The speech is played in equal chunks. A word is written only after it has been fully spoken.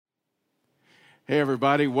Hey,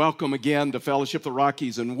 everybody. Welcome again to Fellowship of the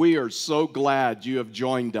Rockies, and we are so glad you have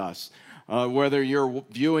joined us. Whether you're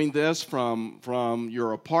viewing this from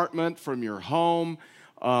your apartment, from your home,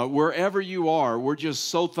 wherever you are, we're just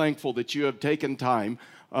so thankful that you have taken time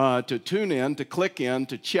to tune in, to click in,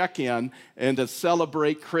 to check in, and to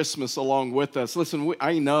celebrate Christmas along with us. Listen,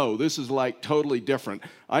 I know this is like totally different.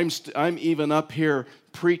 I'm even up here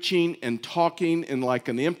preaching and talking in like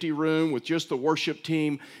an empty room with just the worship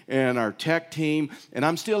team and our tech team, and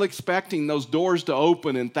I'm still expecting those doors to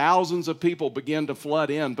open and thousands of people begin to flood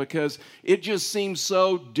in because it just seems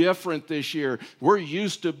so different this year. We're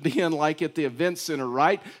used to being like at the event center,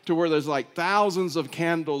 right? To where there's like thousands of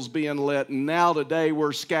candles being lit, and now today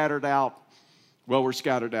we're scattered out. Well, we're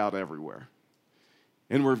scattered out everywhere.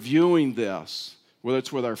 And we're viewing this, whether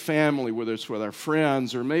it's with our family, whether it's with our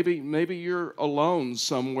friends, or maybe you're alone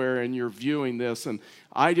somewhere and you're viewing this. And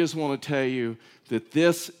I just want to tell you that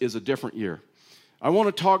this is a different year. I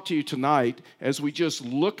want to talk to you tonight as we just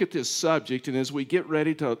look at this subject and as we get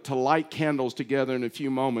ready to light candles together in a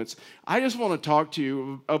few moments. I just want to talk to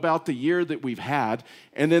you about the year that we've had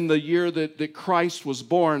and then the year that Christ was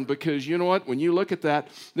born, because you know what? When you look at that,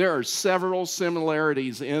 there are several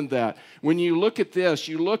similarities in that. When you look at this,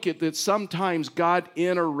 you look at that sometimes God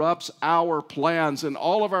interrupts our plans, and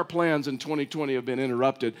all of our plans in 2020 have been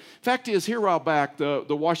interrupted. Fact is, here a while back, the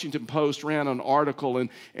Washington Post ran an article,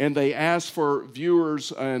 and they asked for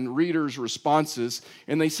viewers and readers' responses,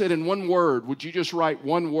 and they said in one word, would you just write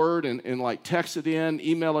one word and like text it in,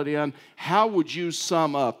 email it in? How would you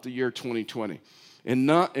sum up the year 2020?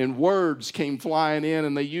 And words came flying in,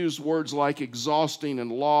 and they used words like exhausting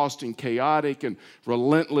and lost and chaotic and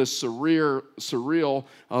relentless, surreal,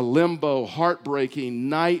 limbo, heartbreaking,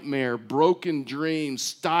 nightmare, broken dreams,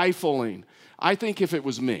 stifling. I think if it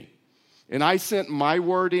was me and I sent my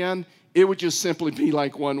word in, it would just simply be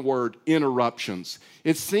like one word: interruptions.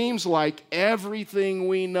 It seems like everything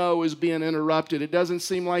we know is being interrupted. It doesn't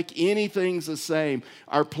seem like anything's the same.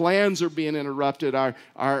 Our plans are being interrupted.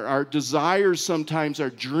 Our desires sometimes, our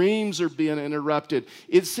dreams are being interrupted.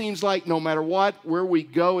 It seems like no matter what, where we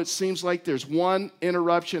go, it seems like there's one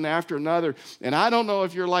interruption after another. And I don't know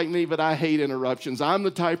if you're like me, but I hate interruptions. I'm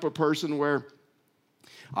the type of person where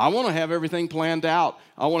I want to have everything planned out.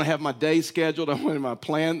 I want to have my day scheduled. I want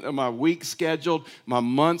my week scheduled, my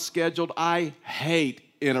month scheduled. I hate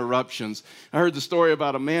interruptions. I heard the story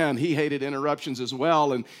about a man. He hated interruptions as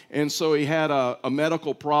well, and so he had a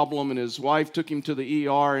medical problem, and his wife took him to the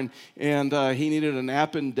ER, and he needed an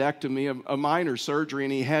appendectomy, a minor surgery,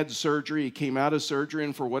 and he had surgery. He came out of surgery,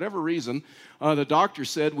 and for whatever reason, the doctor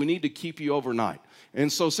said, we need to keep you overnight. And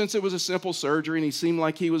so since it was a simple surgery and he seemed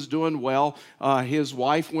like he was doing well, his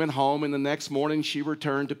wife went home, and the next morning she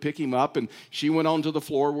returned to pick him up, and she went onto the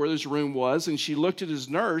floor where his room was, and she looked at his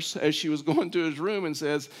nurse as she was going to his room and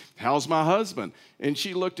says, how's my husband? And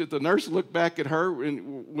she looked at the nurse, looked back at her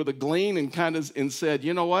with a gleam and said,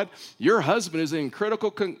 you know what? Your husband is in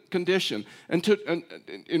critical condition. And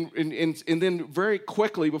then very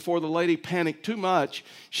quickly, before the lady panicked too much,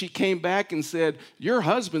 she came back and said, your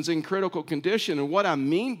husband's in critical condition. And what I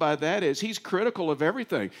mean by that is he's critical of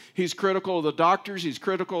everything. He's critical of the doctors. He's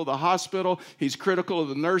critical of the hospital. He's critical of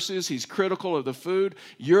the nurses. He's critical of the food.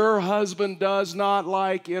 Your husband does not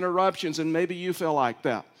like interruptions, and maybe you feel like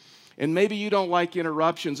that. And maybe you don't like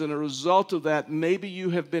interruptions, and as a result of that, maybe you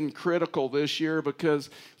have been critical this year because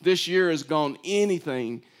this year has gone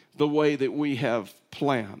anything the way that we have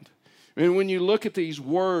planned. And when you look at these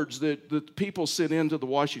words that people sent into the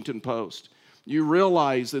Washington Post, you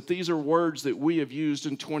realize that these are words that we have used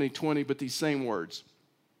in 2020, but these same words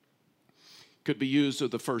could be used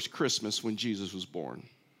at the first Christmas when Jesus was born.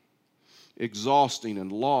 Exhausting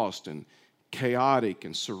and lost and chaotic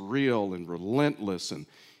and surreal and relentless and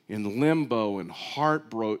in limbo and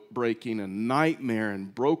heartbreaking and nightmare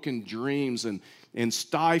and broken dreams and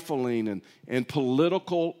stifling and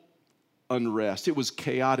political unrest. It was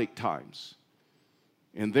chaotic times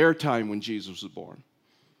in their time when Jesus was born.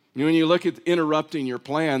 When you look at interrupting your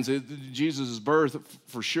plans, Jesus' birth,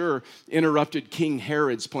 for sure, interrupted King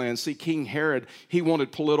Herod's plans. See, King Herod, he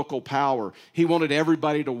wanted political power. He wanted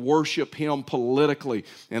everybody to worship him politically.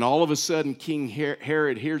 And all of a sudden, King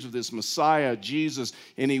Herod hears of this Messiah, Jesus,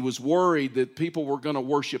 and he was worried that people were going to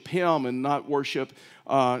worship him and not worship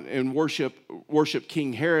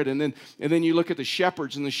King Herod. And then you look at the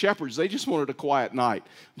shepherds, and the shepherds, they just wanted a quiet night,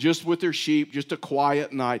 just with their sheep, just a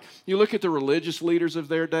quiet night. You look at the religious leaders of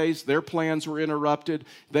their days, their plans were interrupted.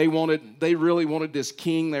 They really wanted this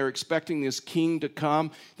king. They were expecting this king to come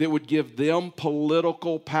that would give them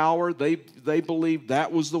political power. They believed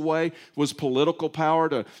that was the way, was political power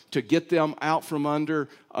to get them out from under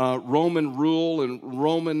Roman rule and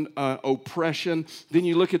Roman oppression. Then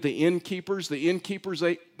you look at the innkeepers. The innkeepers,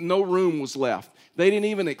 no room was left. They didn't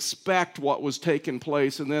even expect what was taking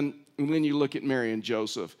place. And then you look at Mary and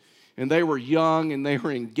Joseph. And they were young, and they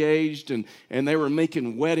were engaged, and they were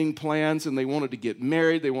making wedding plans, and they wanted to get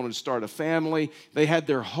married. They wanted to start a family. They had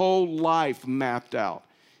their whole life mapped out.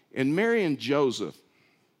 And Mary and Joseph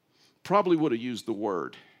probably would have used the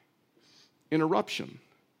word interruption.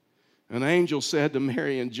 An angel said to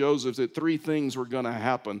Mary and Joseph that 3 things were going to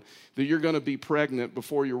happen, that you're going to be pregnant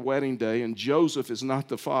before your wedding day, and Joseph is not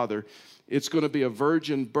the father. It's going to be a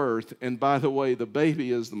virgin birth, and by the way, the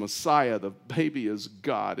baby is the Messiah, the baby is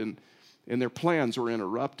God, and their plans were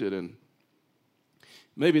interrupted. And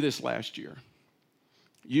maybe this last year,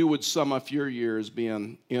 you would sum up your year as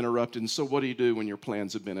being interrupted. And so what do you do when your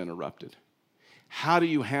plans have been interrupted? How do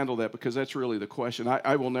you handle that? Because that's really the question.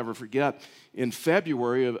 I will never forget, in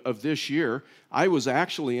February of this year, I was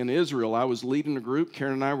actually in Israel. I was leading a group.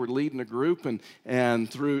 Karen and I were leading a group,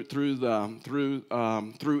 and through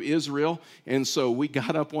Israel. And so we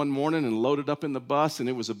got up one morning and loaded up in the bus, and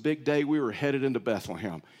it was a big day. We were headed into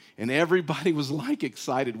Bethlehem. And everybody was like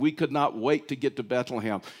excited. We could not wait to get to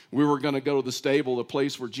Bethlehem. We were going to go to the stable, the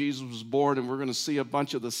place where Jesus was born, and we're going to see a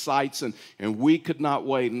bunch of the sights, and we could not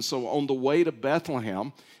wait. And so on the way to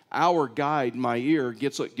Bethlehem, our guide, Meir,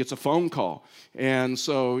 gets a phone call. And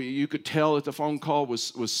so you could tell that the phone call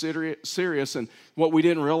was serious. And what we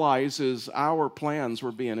didn't realize is our plans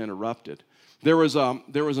were being interrupted. There was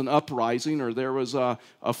an uprising, or there was a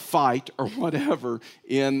fight or whatever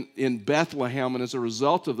in Bethlehem, and as a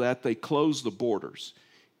result of that, they closed the borders.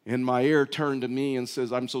 And Meir turned to me and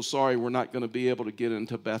says, "I'm so sorry, we're not going to be able to get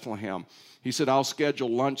into Bethlehem." He said, "I'll schedule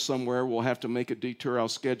lunch somewhere. We'll have to make a detour. I'll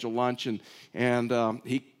schedule lunch." And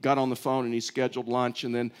he got on the phone and he scheduled lunch.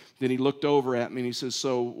 And then he looked over at me and he says,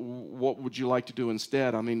 "So what would you like to do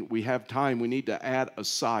instead? I mean, we have time. We need to add a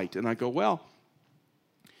site." And I go, "Well,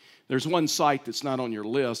 there's one site that's not on your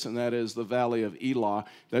list, and that is the Valley of Elah.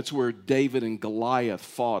 That's where David and Goliath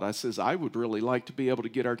fought." I says, "I would really like to be able to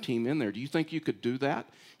get our team in there. Do you think you could do that,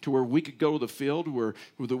 to where we could go to the field where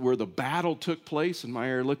the battle took place?" And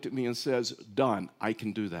Meir looked at me and says, "Done. I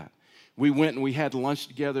can do that." We went and we had lunch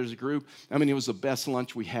together as a group. I mean, it was the best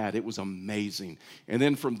lunch we had. It was amazing. And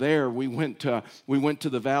then from there, we went to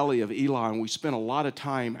the Valley of Elah, and we spent a lot of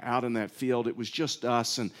time out in that field. It was just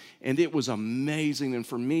us, and it was amazing. And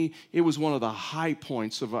for me, it was one of the high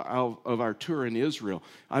points of our tour in Israel.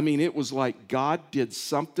 I mean, it was like God did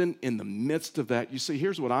something in the midst of that. You see,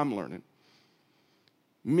 here's what I'm learning.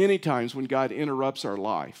 Many times when God interrupts our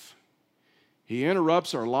life, He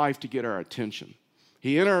interrupts our life to get our attention.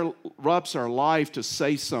 He interrupts our life to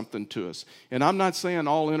say something to us. And I'm not saying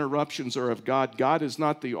all interruptions are of God. God is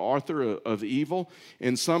not the author of evil.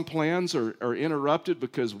 And some plans are interrupted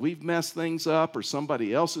because we've messed things up or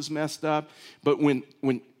somebody else has messed up. But when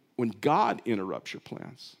God interrupts your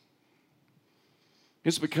plans,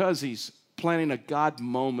 it's because He's planning a God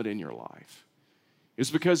moment in your life. It's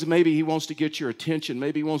because maybe He wants to get your attention.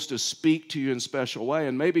 Maybe He wants to speak to you in a special way.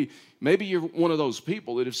 And maybe you're one of those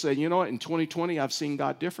people that have said, "You know what, in 2020, I've seen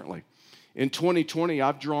God differently. In 2020,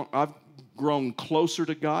 I've grown closer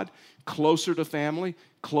to God, closer to family,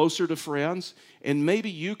 closer to friends." And maybe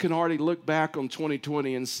you can already look back on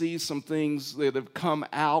 2020 and see some things that have come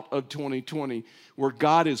out of 2020 where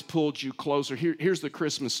God has pulled you closer. Here's the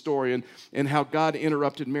Christmas story and how God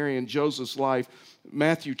interrupted Mary and Joseph's life.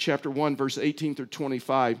 Matthew chapter 1, verse 18 through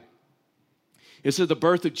 25. It said, "The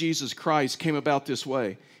birth of Jesus Christ came about this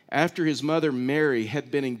way. After his mother Mary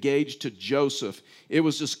had been engaged to Joseph, it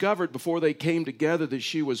was discovered before they came together that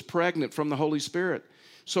she was pregnant from the Holy Spirit.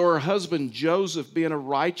 So her husband Joseph, being a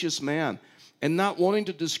righteous man and not wanting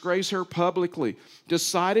to disgrace her publicly,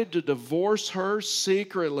 decided to divorce her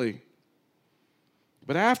secretly.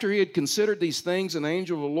 But after he had considered these things, an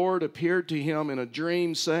angel of the Lord appeared to him in a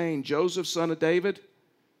dream, saying, 'Joseph, son of David,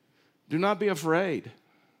 do not be afraid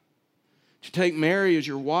to take Mary as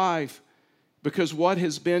your wife, because what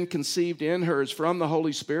has been conceived in her is from the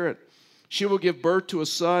Holy Spirit. She will give birth to a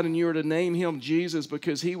son, and you are to name him Jesus,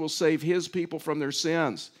 because he will save his people from their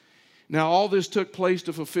sins.' Now all this took place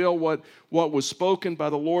to fulfill what was spoken by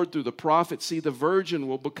the Lord through the prophet. See, the virgin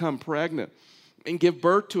will become pregnant and give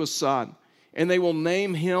birth to a son, and they will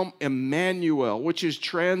name him Emmanuel," which is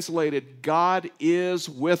translated, "God is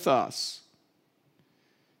with us."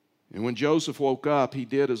 And when Joseph woke up, he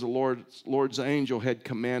did as the Lord's angel had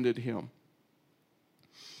commanded him.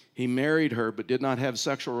 He married her, but did not have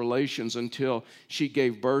sexual relations until she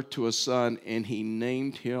gave birth to a son, and he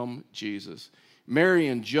named him Jesus. Mary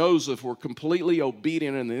and Joseph were completely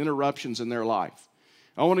obedient in the interruptions in their life.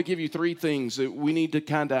 I want to give you 3 things that we need to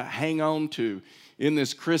kind of hang on to in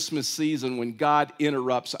this Christmas season when God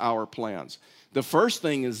interrupts our plans. The first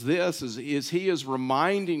thing is this, is He is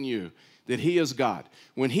reminding you that He is God.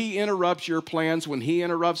 When He interrupts your plans, when He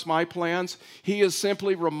interrupts my plans, He is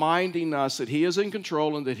simply reminding us that He is in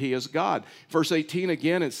control and that He is God. Verse 18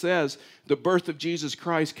 again, it says, the birth of Jesus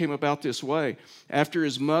Christ came about this way. After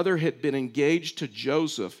His mother had been engaged to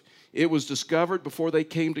Joseph, it was discovered before they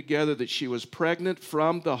came together that she was pregnant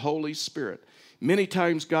from the Holy Spirit. Many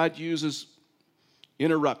times God uses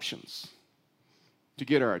interruptions to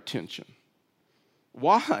get our attention.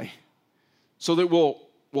 Why? So that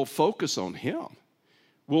we'll focus on Him.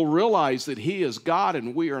 We'll realize that He is God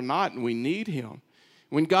and we are not, and we need Him.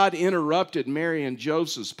 When God interrupted Mary and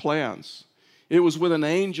Joseph's plans, it was with an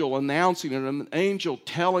angel announcing it, an angel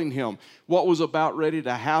telling him what was about ready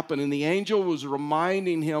to happen. And the angel was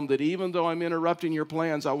reminding him that even though I'm interrupting your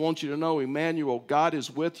plans, I want you to know, Emmanuel, God is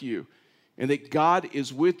with you. And that God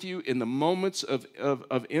is with you in the moments of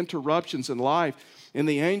interruptions in life. And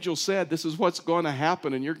the angel said, this is what's going to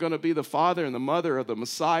happen, and you're going to be the father and the mother of the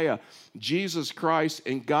Messiah, Jesus Christ,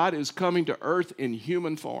 and God is coming to earth in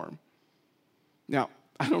human form. Now,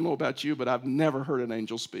 I don't know about you, but I've never heard an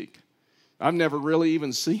angel speak. I've never really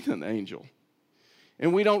even seen an angel.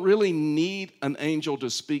 And we don't really need an angel to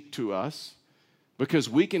speak to us because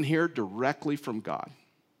we can hear directly from God.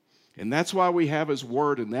 And that's why we have His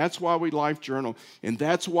Word, and that's why we life journal, and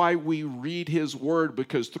that's why we read His Word,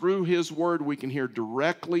 because through His Word we can hear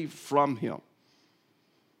directly from Him.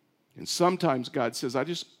 And sometimes God says, I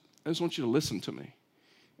just want you to listen to me.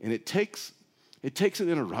 And it takes an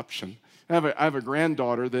interruption. I have a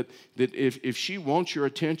granddaughter that if she wants your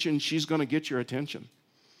attention, she's going to get your attention.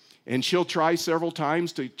 And she'll try several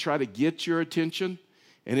times to try to get your attention.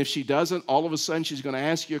 And if she doesn't, all of a sudden she's going to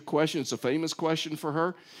ask you a question. It's a famous question for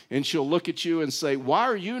her. And she'll look at you and say, why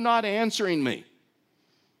are you not answering me?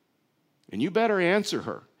 And you better answer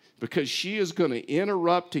her, because she is going to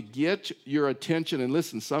interrupt to get your attention. And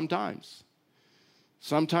listen, sometimes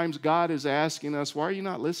God is asking us, why are you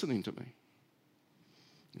not listening to me?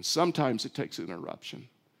 And sometimes it takes an interruption.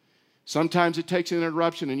 Sometimes it takes an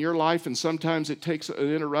interruption in your life, and sometimes it takes an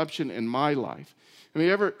interruption in my life. I mean,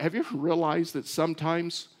 have you ever realized that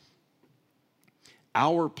sometimes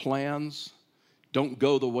our plans don't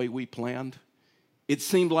go the way we planned? It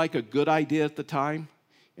seemed like a good idea at the time,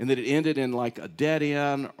 and that it ended in like a dead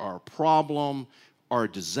end or a problem or a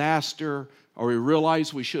disaster, or we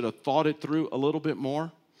realized we should have thought it through a little bit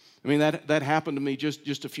more. I mean, that happened to me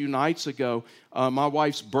just a few nights ago. My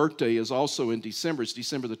wife's birthday is also in December. It's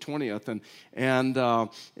December the 20th.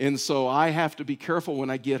 And so I have to be careful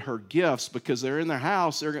when I get her gifts, because they're in their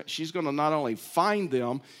house. She's going to not only find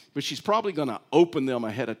them, but she's probably going to open them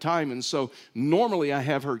ahead of time. And so normally I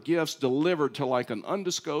have her gifts delivered to like an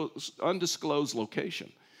undisclosed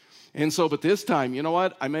location. And so, but this time, you know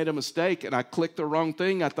what? I made a mistake and I clicked the wrong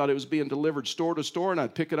thing. I thought it was being delivered store to store, and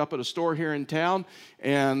I'd pick it up at a store here in town.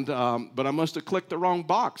 But I must have clicked the wrong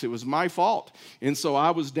box. It was my fault. And so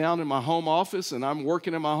I was down in my home office, and I'm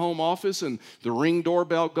working in my home office, and the Ring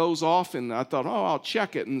doorbell goes off, and I thought, oh, I'll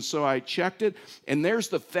check it. And so I checked it, and there's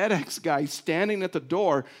the FedEx guy standing at the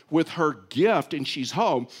door with her gift, and she's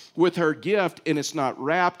home with her gift, and it's not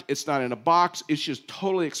wrapped, it's not in a box, it's just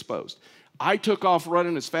totally exposed. I took off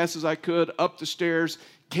running as fast as I could up the stairs,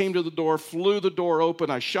 came to the door, flew the door open.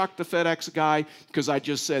 I shocked the FedEx guy because I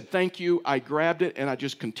just said, thank you. I grabbed it, and I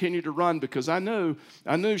just continued to run because I knew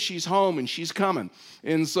she's home and she's coming.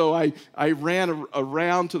 And so I ran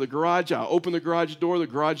around to the garage. I opened the garage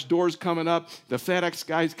door's coming up. The FedEx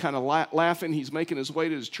guy's kind of laughing. He's making his way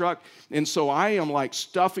to his truck. And so I am like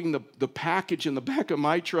stuffing the package in the back of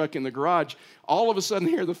my truck in the garage. All of a sudden,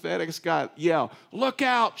 hear the FedEx guy yell, look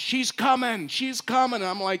out, she's coming. And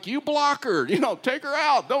I'm like, you block her, take her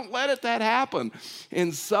out. Don't let that happen.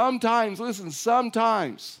 And sometimes the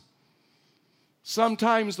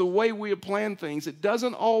way we have planned things, it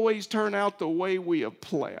doesn't always turn out the way we have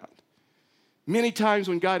planned. Many times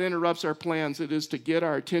when God interrupts our plans, it is to get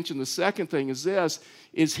our attention. The second thing is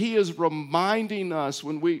He is reminding us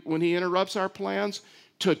when He interrupts our plans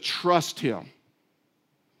to trust Him.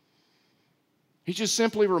 He's just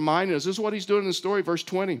simply reminding us. This is what He's doing in the story, verse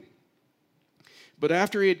 20. But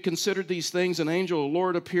after he had considered these things, an angel of the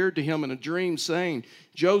Lord appeared to him in a dream, saying,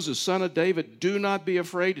 Joseph, son of David, do not be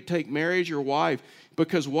afraid to take Mary as your wife,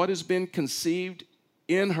 because what has been conceived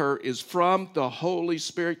in her is from the Holy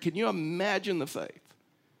Spirit. Can you imagine the faith?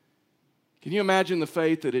 Can you imagine the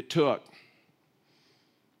faith that it took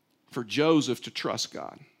for Joseph to trust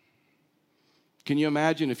God? Can you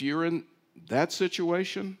imagine if you were in that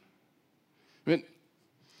situation? I mean,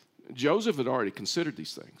 Joseph had already considered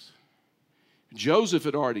these things. Joseph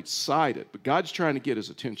had already decided, but God's trying to get his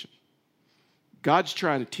attention. God's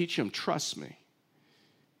trying to teach him, trust me.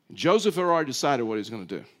 Joseph had already decided what he was going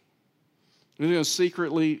to do. He was going to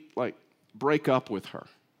secretly, break up with her.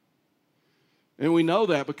 And we know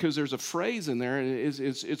that because there's a phrase in there, and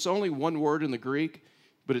it's only one word in the Greek,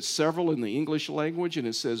 but it's several in the English language, and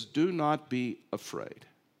it says, do not be afraid.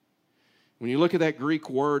 When you look at that Greek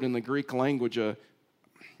word in the Greek language,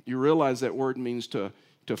 you realize that word means to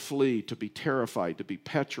flee, to be terrified, to be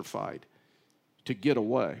petrified, to get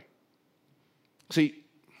away. See,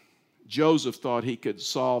 Joseph thought he could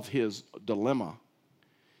solve his dilemma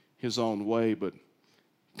his own way, but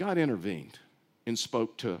God intervened and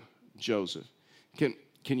spoke to Joseph. Can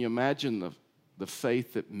you imagine the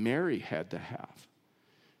faith that Mary had to have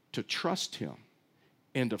to trust him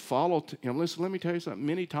and to follow him? Listen, let me tell you something.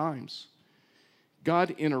 Many times,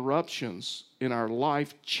 God interruptions in our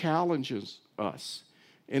life challenges us.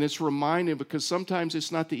 And it's reminding because sometimes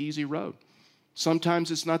it's not the easy road.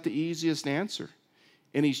 Sometimes it's not the easiest answer.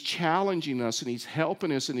 And he's challenging us, and he's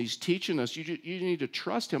helping us, and he's teaching us. You need to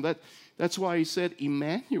trust him. That's why he said,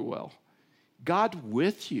 Emmanuel, God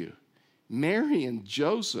with you. Mary and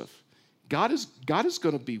Joseph, God is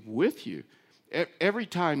going to be with you. Every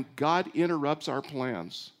time God interrupts our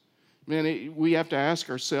plans, man, we have to ask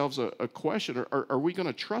ourselves a question. Are we going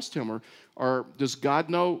to trust him? Or does God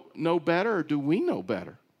know better, or do we know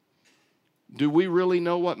better? Do we really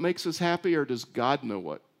know what makes us happy, or does God know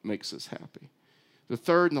what makes us happy? The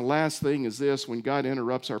third and the last thing is this: when God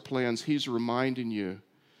interrupts our plans, he's reminding you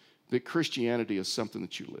that Christianity is something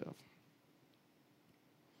that you live.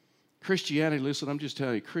 Christianity, listen, I'm just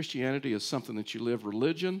telling you, Christianity is something that you live.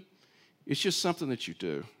 Religion, it's just something that you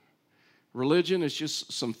do. Religion is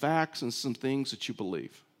just some facts and some things that you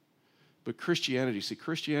believe. But Christianity,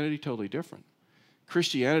 Christianity totally different.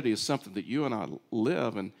 Christianity is something that you and I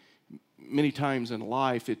live, and many times in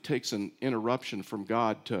life it takes an interruption from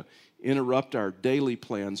God to interrupt our daily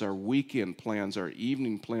plans, our weekend plans, our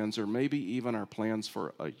evening plans, or maybe even our plans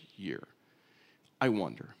for a year. I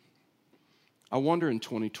wonder in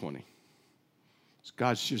 2020,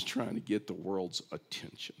 God's just trying to get the world's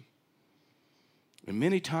attention. And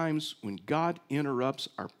many times when God interrupts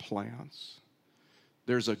our plans,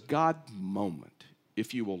 there's a God moment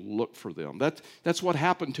if you will look for them. That's what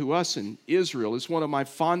happened to us in Israel. It's one of my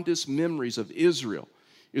fondest memories of Israel,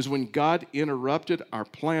 is when God interrupted our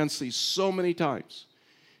plans. See, so many times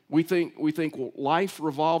we think, well, life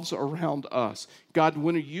revolves around us. God,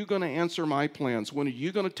 when are you going to answer my plans? When are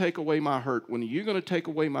you going to take away my hurt? When are you going to take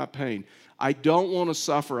away my pain? I don't want to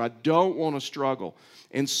suffer. I don't want to struggle.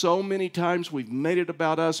 And so many times we've made it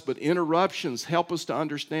about us, but interruptions help us to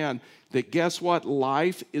understand that, guess what?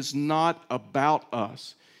 Life is not about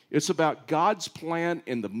us. It's about God's plan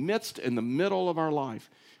in the midst, in the middle of our life.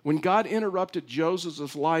 When God interrupted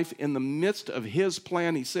Joseph's life in the midst of his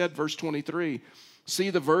plan, he said, verse 23, see,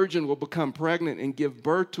 the virgin will become pregnant and give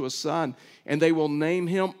birth to a son, and they will name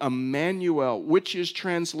him Emmanuel, which is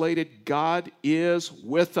translated, God is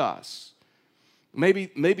with us.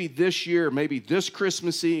 Maybe this year, maybe this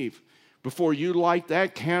Christmas Eve, before you light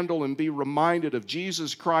that candle and be reminded of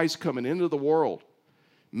Jesus Christ coming into the world,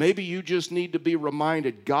 maybe you just need to be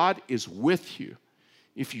reminded God is with you.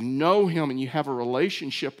 If you know him and you have a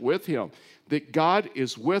relationship with him, that God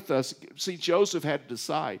is with us. See, Joseph had to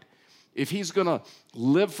decide if he's going to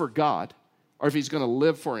live for God or if he's going to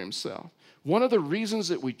live for himself. One of the reasons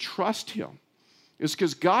that we trust him is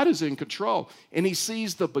because God is in control, and he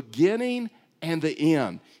sees the beginning and the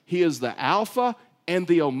end. He is the Alpha and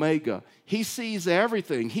the Omega. He sees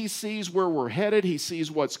everything. He sees where we're headed. He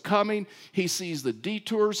sees what's coming. He sees the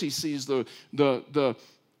detours. He sees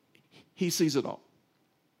he sees it all.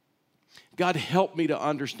 God helped me to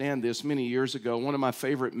understand this many years ago. One of my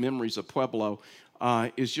favorite memories of Pueblo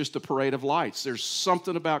is just the Parade of Lights. There's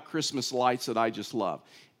something about Christmas lights that I just love.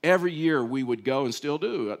 Every year we would go, and still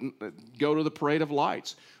do, go to the Parade of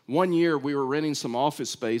Lights. One year we were renting some office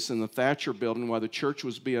space in the Thatcher building while the church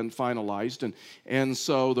was being finalized, and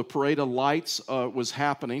so the Parade of Lights was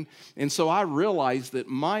happening. And so I realized that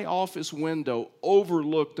my office window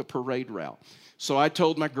overlooked the parade route. So I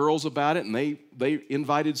told my girls about it, and they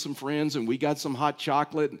invited some friends, and we got some hot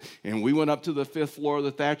chocolate, and we went up to the 5th floor of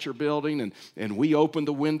the Thatcher building, and we opened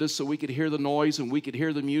the windows so we could hear the noise and we could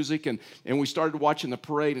hear the music, and we started watching the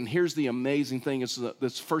parade. And here's the amazing thing. It's the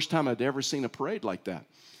first time I'd ever seen a parade like that.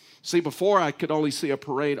 See, before I could only see a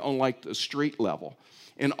parade on like the street level,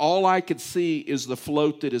 and all I could see is the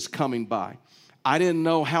float that is coming by. I didn't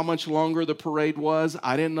know how much longer the parade was.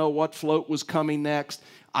 I didn't know what float was coming next.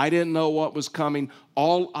 I didn't know what was coming.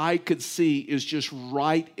 All I could see is just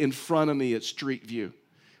right in front of me at Street View.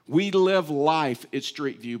 We live life at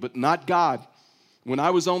Street View, but not God. When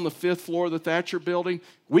I was on the 5th floor of the Thatcher building,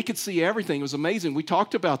 we could see everything. It was amazing. We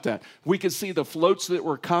talked about that. We could see the floats that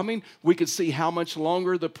were coming. We could see how much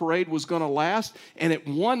longer the parade was going to last. And at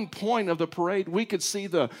one point of the parade, we could see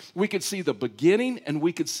the beginning and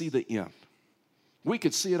we could see the end. We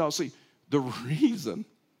could see it all. See, the reason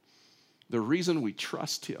we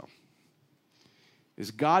trust him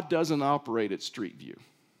is God doesn't operate at Street View.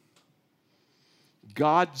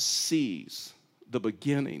 God sees the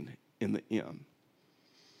beginning and the end.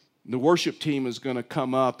 The worship team is going to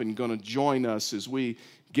come up and going to join us as we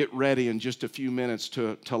get ready in just a few minutes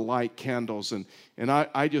to light candles. And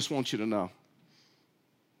I just want you to know,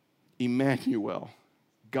 Emmanuel,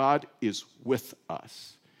 God is with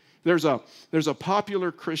us. There's a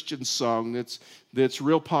popular Christian song that's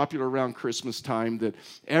real popular around Christmas time that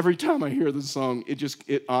every time I hear the song,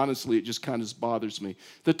 it honestly just kind of bothers me.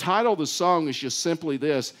 The title of the song is just simply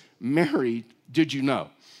this: Mary, did you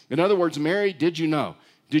know? In other words, Mary, did you know?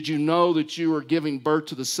 Did you know that you were giving birth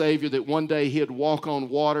to the Savior, that one day he'd walk on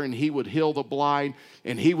water and he would heal the blind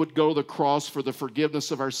and he would go to the cross for the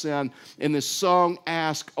forgiveness of our sin? And this song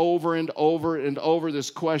asks over and over and over this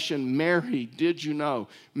question: Mary, did you know?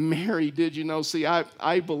 Mary, did you know? See,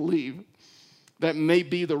 I believe that may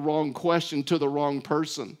be the wrong question to the wrong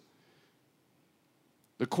person.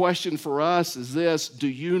 The question for us is this: do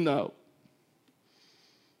you know?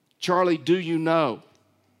 Charlie, do you know?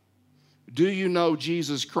 Do you know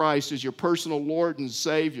Jesus Christ as your personal Lord and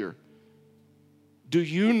Savior? Do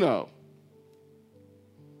you know?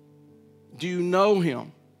 Do you know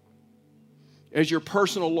him as your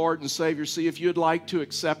personal Lord and Savior? See, if you'd like to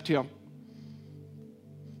accept him,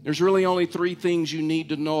 there's really only 3 things you need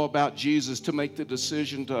to know about Jesus to make the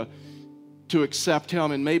decision to accept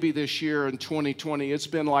him. And maybe this year in 2020, it's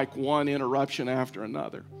been like one interruption after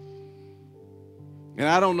another. And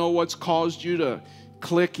I don't know what's caused you to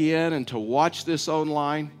click in and to watch this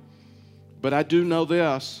online, but I do know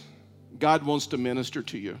this: God wants to minister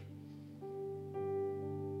to you.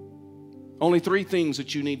 Only 3 things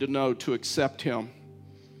that you need to know to accept him.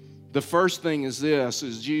 The first thing is this: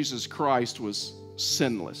 is Jesus Christ was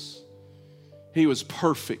sinless. He was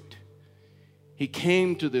perfect. He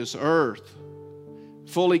came to this earth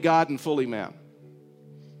fully God and fully man.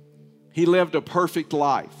 He lived a perfect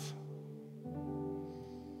life.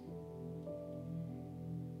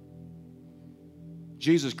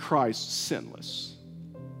 Jesus Christ, sinless.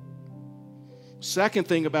 Second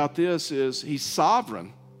thing about this is he's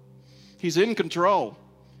sovereign. He's in control.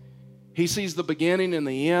 He sees the beginning and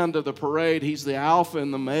the end of the parade. He's the Alpha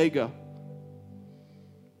and the Omega.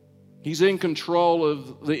 He's in control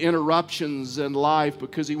of the interruptions in life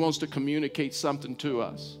because he wants to communicate something to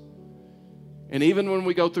us. And even when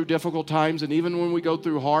we go through difficult times and even when we go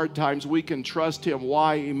through hard times, we can trust him.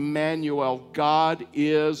 Why? Emmanuel, God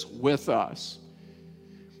is with us.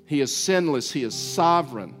 He is sinless. He is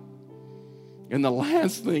sovereign. And the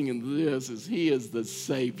last thing in this is he is the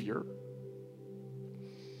Savior.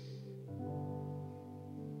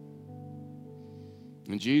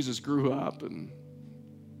 And Jesus grew up and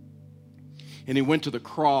he went to the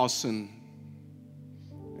cross, and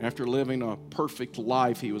after living a perfect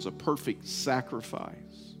life, he was a perfect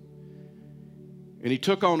sacrifice. And he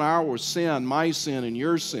took on our sin, my sin and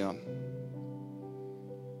your sin.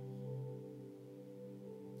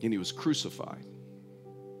 And he was crucified.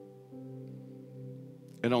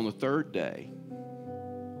 And on the 3rd day,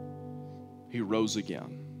 he rose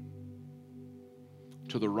again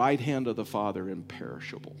to the right hand of the Father,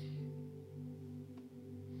 imperishable.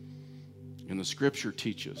 And the scripture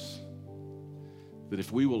teaches that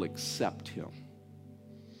if we will accept him,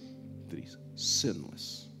 that he's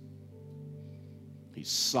sinless, he's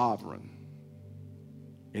sovereign,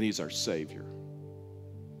 and he's our Savior,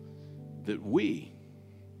 that we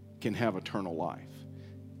can have eternal life.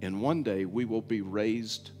 And one day we will be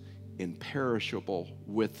raised imperishable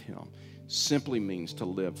with him. Simply means to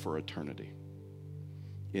live for eternity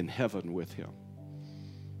in heaven with him.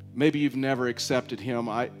 Maybe you've never accepted him.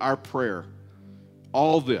 Our prayer,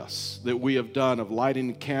 all this that we have done of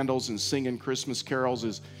lighting candles and singing Christmas carols,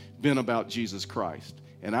 has been about Jesus Christ.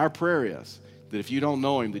 And our prayer is that if you don't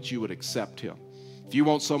know him, that you would accept him. If you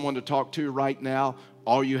want someone to talk to right now,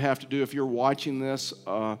 all you have to do, if you're watching this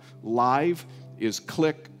live, is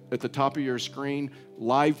click at the top of your screen,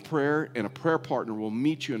 live prayer, and a prayer partner will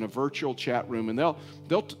meet you in a virtual chat room, and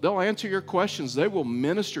they'll answer your questions. They will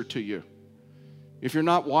minister to you. If you're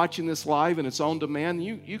not watching this live and it's on demand,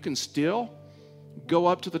 you can still go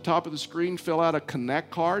up to the top of the screen, fill out a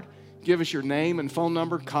Connect card, Give us your name and phone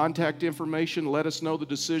number, contact information. Let us know the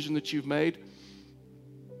decision that you've made,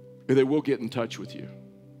 and then we'll get in touch with you.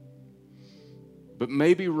 But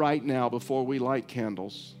maybe right now, before we light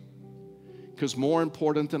candles, because more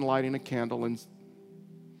important than lighting a candle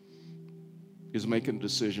is making a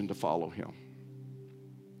decision to follow Him.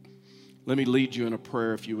 Let me lead you in a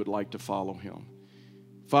prayer if you would like to follow Him.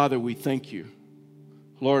 Father, we thank you.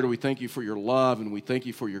 Lord, we thank you for your love, and we thank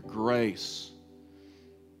you for your grace.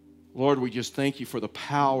 Lord, we just thank you for the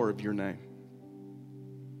power of your name.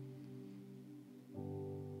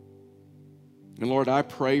 And Lord, I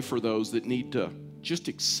pray for those that need to just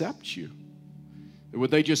accept you. Would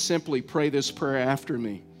they just simply pray this prayer after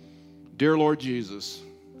me? Dear Lord Jesus,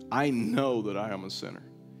 I know that I am a sinner.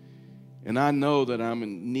 And I know that I'm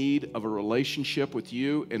in need of a relationship with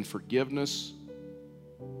you and forgiveness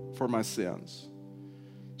for my sins.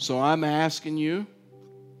 So I'm asking you,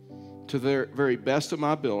 to the very best of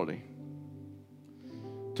my ability,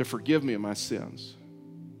 to forgive me of my sins.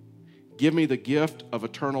 Give me the gift of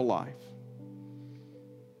eternal life.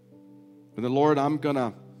 And then, Lord, I'm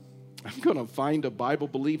gonna find a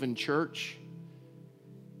Bible-believing church,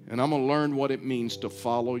 and I'm gonna learn what it means to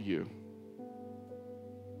follow you.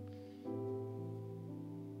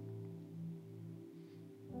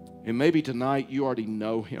 And maybe tonight you already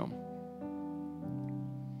know Him.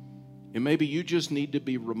 And maybe you just need to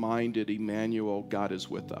be reminded, Emmanuel, God is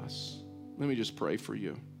with us. Let me just pray for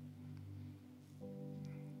you.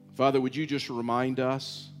 Father, would you just remind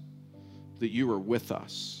us that you are with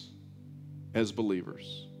us as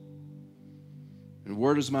believers? And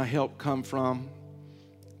where does my help come from?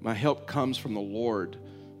 My help comes from the Lord,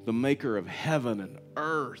 the maker of heaven and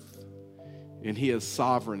earth. And He is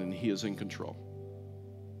sovereign and He is in control.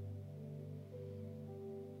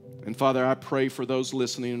 And Father, I pray for those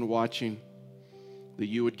listening and watching that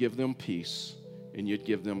you would give them peace and you'd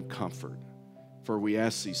give them comfort. For we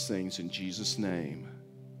ask these things in Jesus' name.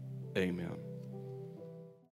 Amen.